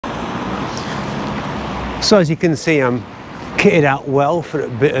So as you can see, I'm kitted out well for a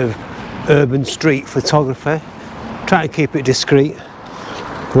bit of urban street photography. Try to keep it discreet.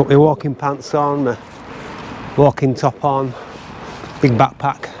 Got my walking pants on, my walking top on, big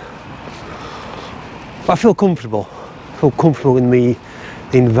backpack. But I feel comfortable. In the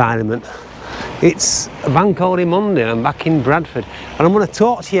environment. It's a bank holiday Monday and I'm back in Bradford, and I'm going to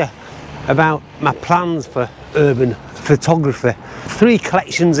talk to you about my plans for urban photography. 3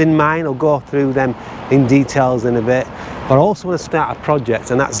 collections in mind. I'll go through them in details in a bit, but I also want to start a project,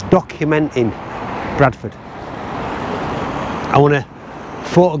 and that's documenting Bradford. I want to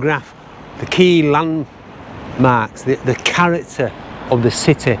photograph the key landmarks, the character of the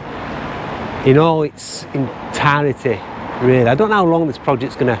city in all its entirety, really. I don't know how long this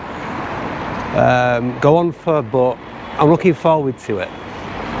project's going to go on for, but I'm looking forward to it.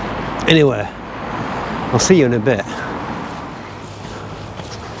 Anyway, I'll see you in a bit.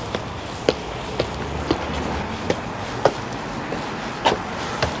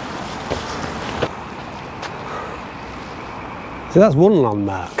 So that's one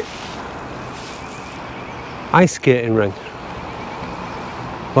landmark, ice skating rink.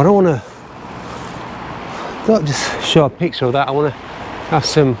 But I want to not just show a picture of that, I want to have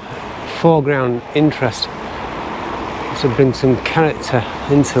some foreground interest, to bring some character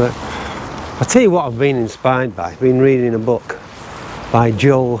into it. I'll tell you what I've been inspired by. I've been reading a book by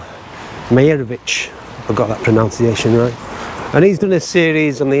Joel Meyerowitz, if I got that pronunciation right, and he's done a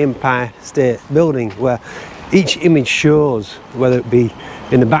series on the Empire State Building where each image shows, whether it be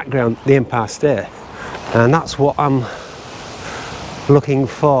in the background, the Empire State, and that's what I'm looking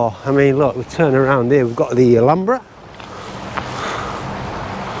for. I mean, look, we turn around here, we've got the Alhambra,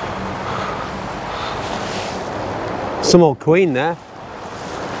 some old queen there,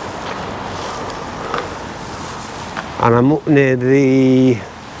 and I'm up near the,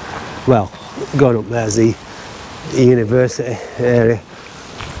 well, going up there's the university area.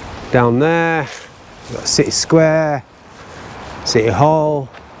 Down there we've got City Square, City Hall,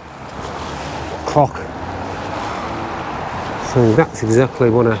 clock. So that's exactly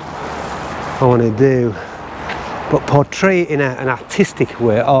what I want to do, but portray it in an artistic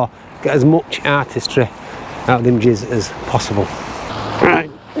way, or get as much artistry out of the images as possible. Right,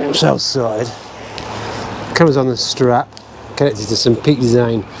 it's outside. Camera's on the strap, connected to some Peak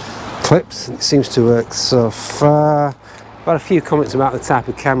Design clips. It seems to work so far. Got a few comments about the type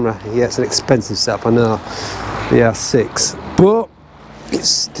of camera. Yeah, it's an expensive setup, I know, the R6, but it's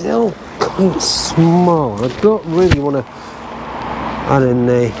still quite small. I don't really want to add in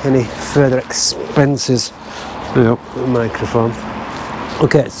any further expenses. Yep, the microphone.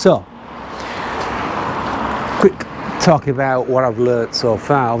 Okay, so quick talk about what I've learnt so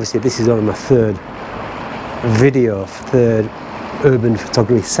far. Obviously this is only my third urban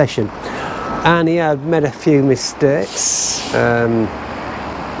photography session, and yeah, I've made a few mistakes.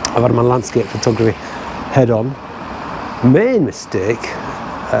 I've had my landscape photography head on. Main mistake,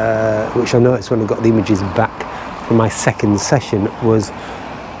 which I noticed when I got the images back from my second session, was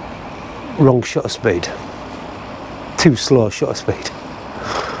wrong shutter speed, too slow shutter speed.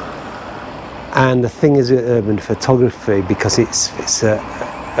 And the thing is with urban photography, because it's a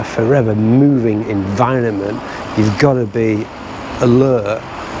forever moving environment, you've got to be alert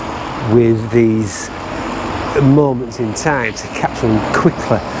with these moments in time to capture them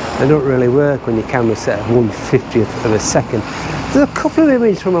quickly. They don't really work when your camera's set at 1/50th of a second. There's a couple of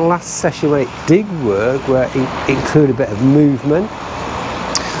images from the last session where it did work, where it included a bit of movement.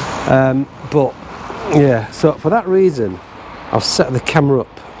 But yeah, so for that reason, I've set the camera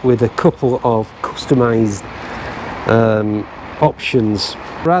up with a couple of customized options.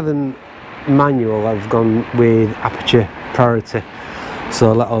 Rather than manual, I've gone with aperture priority,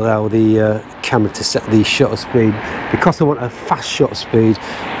 so that'll allow the camera to set the shutter speed. Because I want a fast shutter speed,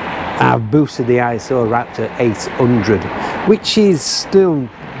 I've boosted the ISO right to 800, which is still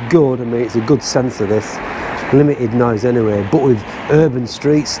good. I mean, it's a good sensor, this, limited noise anyway, but with urban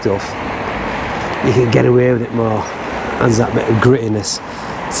street stuff you can get away with it more, adds that bit of grittiness.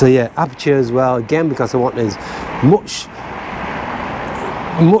 So yeah, aperture as well, again, because I want as much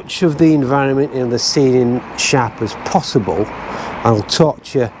of the environment in the scene sharp as possible. I'll talk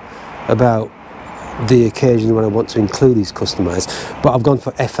to you about the occasions when I want to include these customized, but I've gone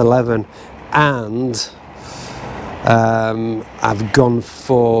for f11, and I've gone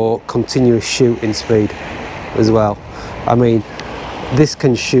for continuous shooting speed as well. I mean, this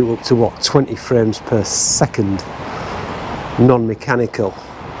can shoot up to what, 20 frames per second, non-mechanical.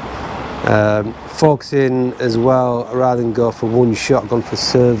 Focusing as well, rather than go for one shot, I've gone for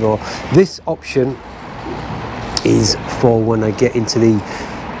servo. This option is for when I get into the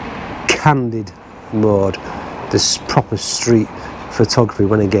candid mode, this proper street photography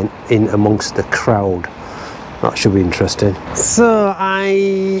when again in amongst the crowd. That should be interesting. So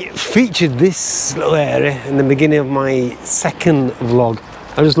I featured this little area in the beginning of my second vlog.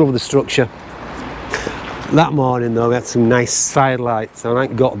 I just love the structure. That morning though, we had some nice side lights, and I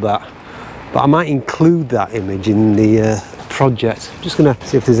ain't got that, but I might include that image in the project. I'm just gonna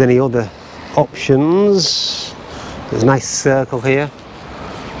see if there's any other options. There's a nice circle here,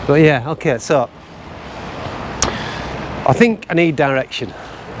 but yeah, okay, so I think I need direction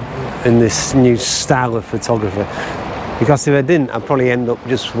in this new style of photography, because if I didn't, I'd probably end up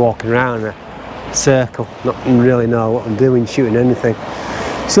just walking around in a circle, not really know what I'm doing, shooting anything.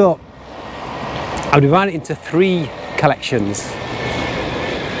 So I've divided it into 3 collections.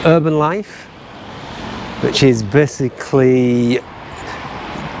 Urban life, which is basically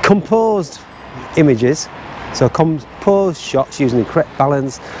composed images, so composed shots using the correct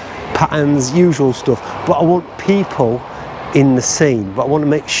balance, patterns, usual stuff, but I want people in the scene, but I want to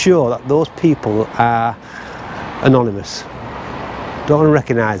make sure that those people are anonymous. Don't want to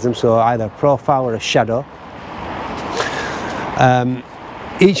recognise them, so either a profile or a shadow.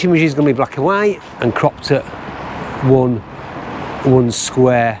 Each image is going to be black and white and cropped at one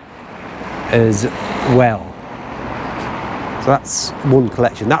square as well. So that's one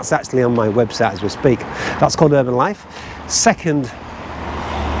collection. That's actually on my website as we speak. That's called Urban Life. Second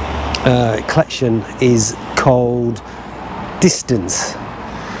collection is called Distance.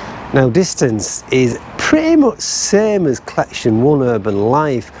 Now Distance is pretty much same as collection 1 Urban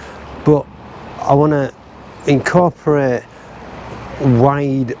Life, but I want to incorporate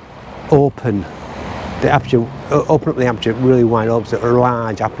wide open the aperture, open up the aperture really wide open, so a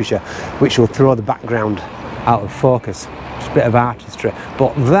large aperture, which will throw the background out of focus. It's a bit of artistry,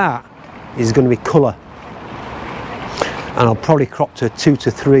 but that is going to be colour, and I'll probably crop to 2 to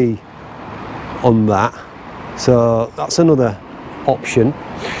 3 on that. So that's another option.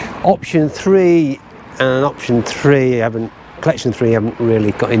 Option 3 and option 3 collection 3 I haven't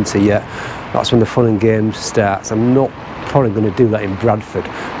really got into yet. That's when the fun and games starts. I'm not probably going to do that in Bradford,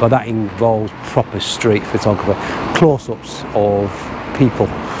 but that involves proper street photography, close-ups of people,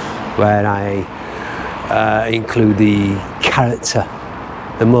 where I include the character,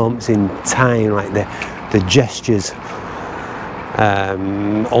 the moments in time, like the gestures.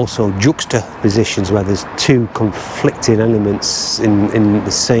 Also juxtapositions where there's 2 conflicting elements in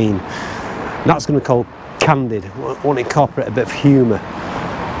the scene. That's going to be called candid. I want to incorporate a bit of humour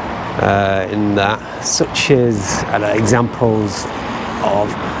in that, such as examples of,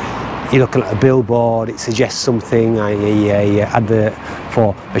 you're looking at a billboard, it suggests something, i.e. a advert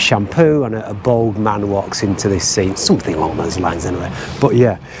for a shampoo, and a bold man walks into this scene, something along those lines anyway. But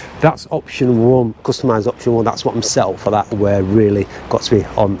yeah, that's option 1, customised option 1. That's what I'm set up for. That we're really got to be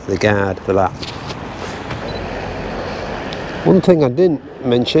on the guard for that. One thing I didn't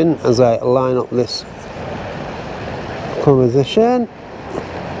mention as I line up this composition,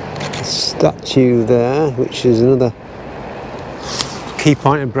 statue there, which is another key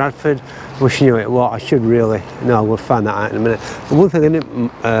point in Bradford. Wishing you it what I should really know. We'll find that out in a minute. But one thing I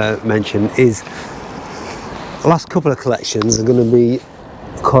didn't mention is the last couple of collections are going to be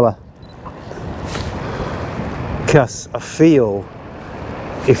colour, because I feel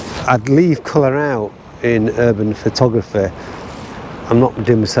if I'd leave colour out in urban photography, I'm not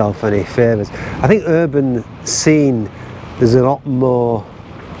doing myself any favours. I think urban scene, there's a lot more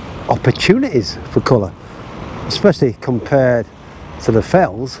opportunities for colour, especially compared to the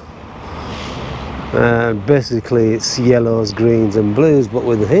fells. Basically it's yellows, greens and blues, but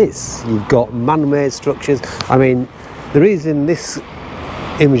with this you've got man-made structures. I mean, the reason this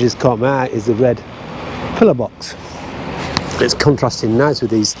image has caught my eye is the red pillar box. It's contrasting nice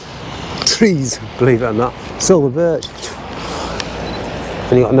with these trees, believe it or not, silver birch,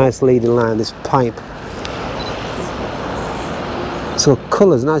 and you've got a nice leading line, this pipe. So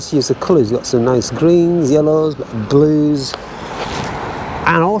colours, nice use of colours. You've got some nice greens, yellows, blues.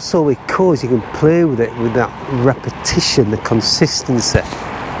 And also with colours, you can play with it, with that repetition, the consistency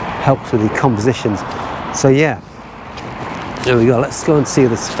helps with the compositions. So yeah, there we go. Let's go and see who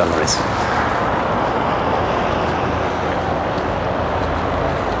this fella is.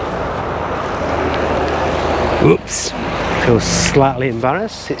 Oops, feel slightly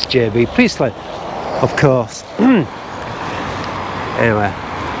embarrassed. It's JB Priestley, of course. Anyway,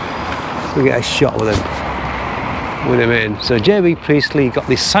 we'll get a shot with him in. So JB Priestley got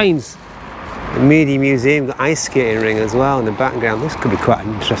this science media museum, got ice skating ring as well in the background. This could be quite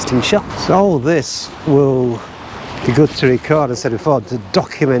an interesting shot. So all this will be good to record, as I said before, to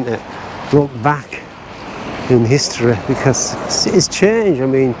document it, look back in history, because it's changed. I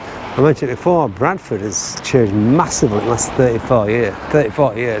mean, I mentioned it before, Bradford has changed massively in the last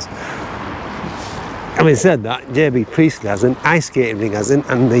 30-40 years. Having said that, JB Priestley hasn't, Ice Skating Ring hasn't,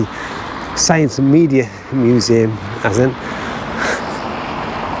 and the Science and Media Museum hasn't.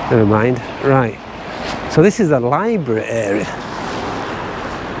 Never mind. Right, so this is the library area,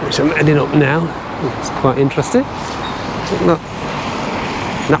 which I'm heading up now. It's quite interesting. Look,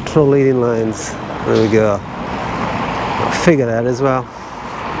 natural leading lines. There we go. Got a figure there as well.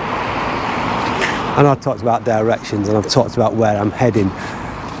 And I've talked about directions, and I've talked about where I'm heading.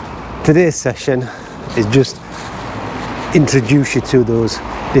 Today's session is just introduce you to those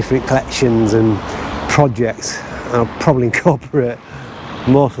different collections and projects. I'll probably incorporate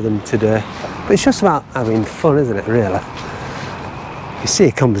most of them today, but it's just about having fun, isn't it, really? You see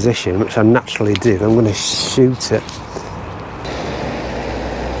a composition, which I naturally do, I'm going to shoot it.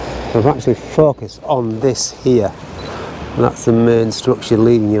 I've actually focused on this here, and that's the main structure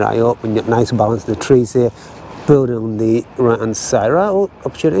leading your eye up, and you've got nice balance of the trees here, building on the right hand side. Right,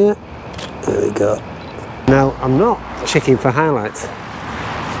 opportunity here, there we go. Now, I'm not checking for highlights,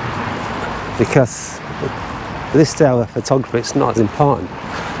 because with this style of photography, it's not as important.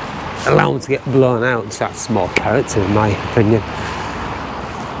 Allow them to get blown out, so that's more character in my opinion.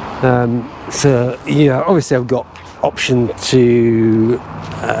 So yeah, obviously I've got option to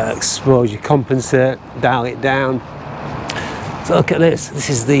exposure compensate, dial it down. So look at this, this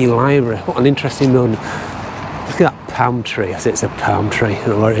is the library. What an interesting building. Look at that palm tree. I say it's a palm tree, I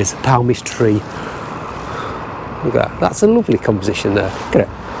don't know what it is, a palmish tree. Look at that, that's a lovely composition there, look at it.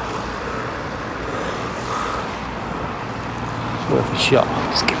 Worth a shot.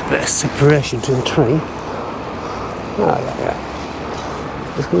 Just give a bit of separation to the tree. Oh yeah.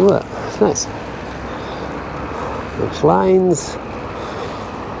 It's going to work. It's nice. Nice lines.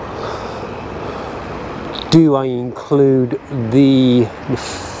 Do I include the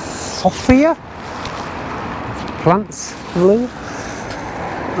Sophia plants? Blue.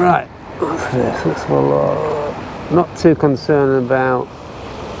 Right. Let's not too concerned about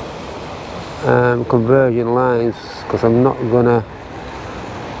converging lines, because I'm not going to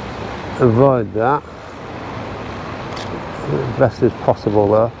avoid that as best as possible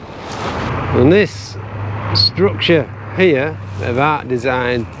though. And this structure here, of art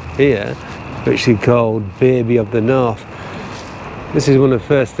design here, which is called Baby of the North, this is one of the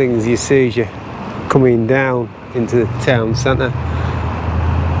first things you see as you're coming down into the town centre.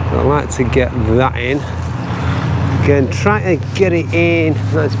 I like to get that in. Again, try to get it in,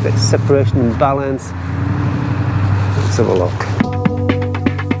 nice bit of separation and balance. Let's have a look.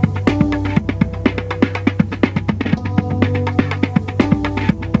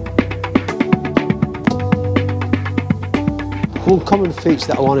 One common feature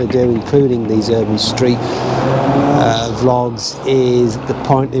that I want to do, including these urban street vlogs, is the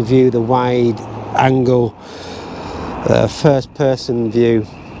point of view, the wide angle, first person view.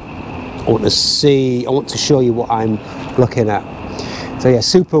 I want to show you what I'm looking at. So yeah,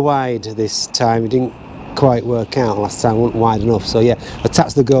 super wide this time. It didn't quite work out last time, it wasn't wide enough. So yeah,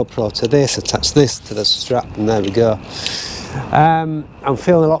 attach the GoPro to this, attach this to the strap, and there we go. I'm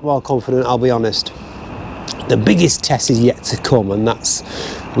feeling a lot more confident, I'll be honest. The biggest test is yet to come, and that's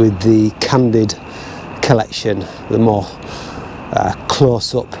with the candid collection, the more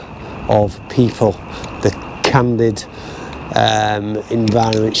close-up of people, the candid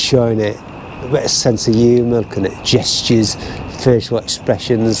environment, showing it a bit of sense of humour, looking at gestures, facial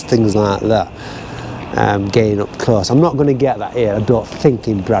expressions, things like that, getting up close. I'm not going to get that here, I don't think,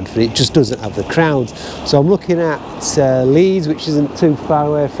 in Bradford. It just doesn't have the crowds. So I'm looking at Leeds, which isn't too far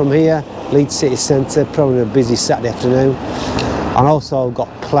away from here, Leeds city centre, probably a busy Saturday afternoon. And also I've got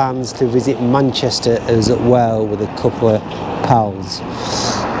plans to visit Manchester as well with a couple of pals.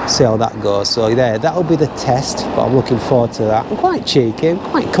 See how that goes. So there, that'll be the test, but I'm looking forward to that. I'm quite cheeky, I'm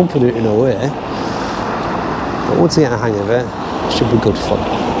quite confident in a way, but once I get the hang of it, it should be good fun.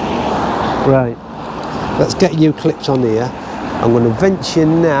 Right, let's get you clips on here. I'm going to venture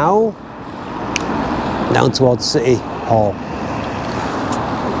now down towards City Hall.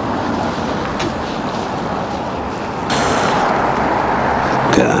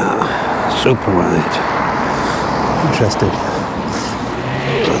 Super wide. Interesting.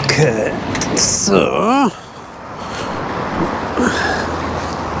 Okay, so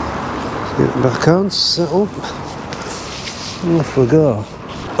get back on, settle, and off we go.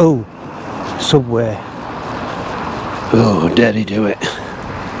 Oh, subway. Oh, dare he do it.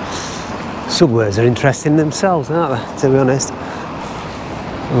 Subways are interesting themselves, aren't they, to be honest.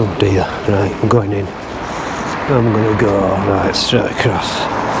 Oh dear, right, I'm going in. I'm going to go right straight across.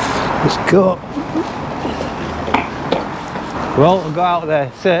 Let's go. Well, I got out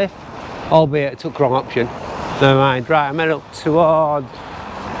there safe, albeit I took the wrong option. Never mind. Right, I'm heading up toward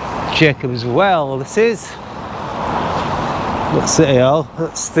Jacob's Well. This is not City Hall,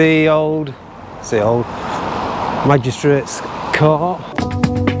 that's the old Magistrates Court.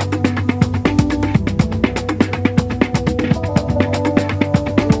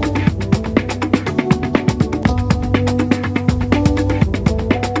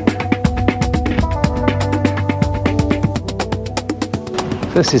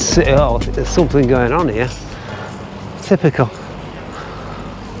 This is City Hall. There's something going on here. Typical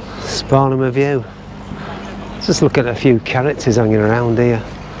Sparnham view. Just looking at a few characters hanging around here.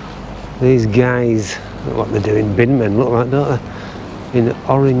 These guys, look what they're doing, bin men look like, don't they? In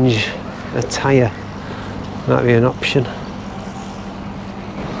orange attire. Might be an option.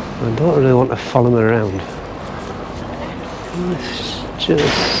 I don't really want to follow them around. Let's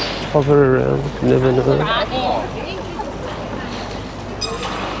just hover around, never know.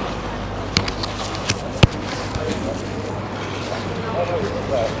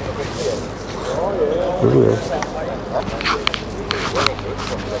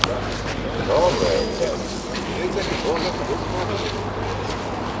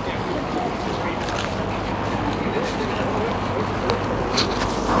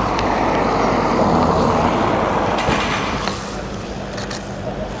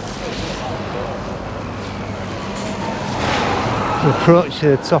 Approach to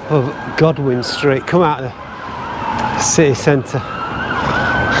the top of Godwin Street, come out of the city centre.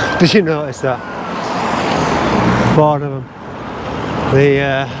 Did you notice that? 4 of them. The,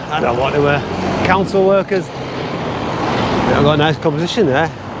 I don't know what they were, council workers. I've got a nice composition there.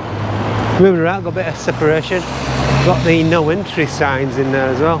 Moving around, got a bit of separation. Got the no entry signs in there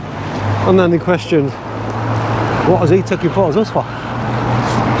as well. And then the question, what was he taking photos of us for?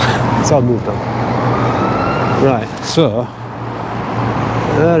 So I moved on. Right, so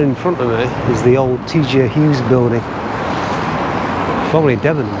there in front of me is the old TJ Hughes building. Formerly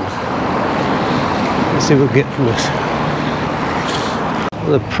Devon's. Let's see what we get from this.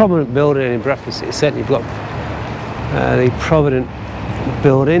 Well, the prominent building in Bradford City Centre, you've got the Provident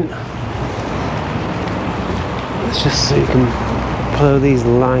building. Let's just see if you can follow these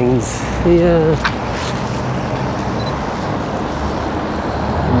lines here.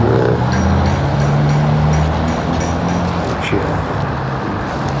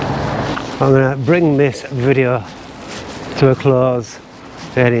 I'm going to bring this video to a close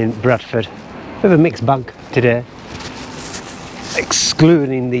here in Bradford. We have a mixed bag today,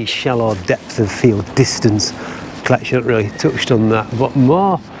 excluding the shallow depth of field distance collection. Not really touched on that, but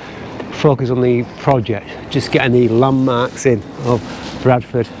more focus on the project, just getting the landmarks in of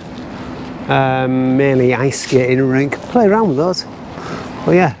Bradford. Mainly ice skating rink, play around with those.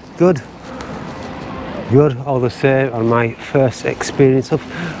 But yeah, good all the same on my first experience of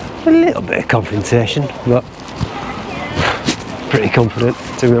a little bit of confrontation, but pretty confident,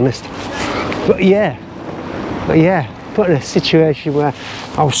 to be honest. But yeah, put in a situation where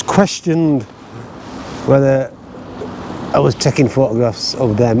I was questioned whether I was taking photographs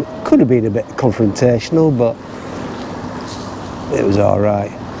of them. Could have been a bit confrontational, but it was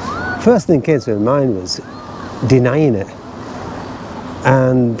alright. First thing came to my mind was denying it.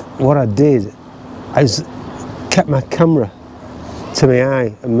 And what I did, I just kept my camera to my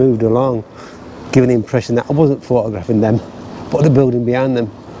eye and moved along, giving the impression that I wasn't photographing them, but the building behind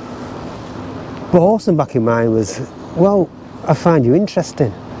them. But also back in mind was, well, I find you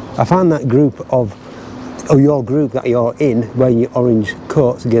interesting. I find that group of, or your group that you're in, wearing your orange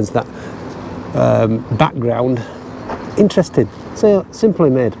coats against that background, interesting. So simply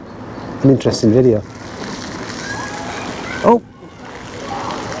made an interesting video. Oh,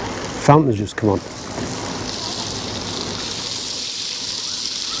 fountain's just come on.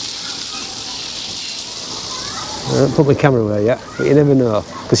 I don't put my camera away yet, but you never know,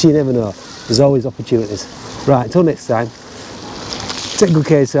 because you never know. There's always opportunities. Right, until next time, take good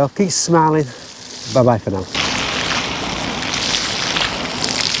care of yourself, keep smiling. Bye bye for now.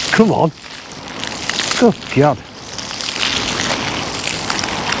 Come on. Good God.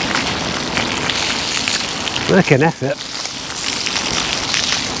 Make an effort.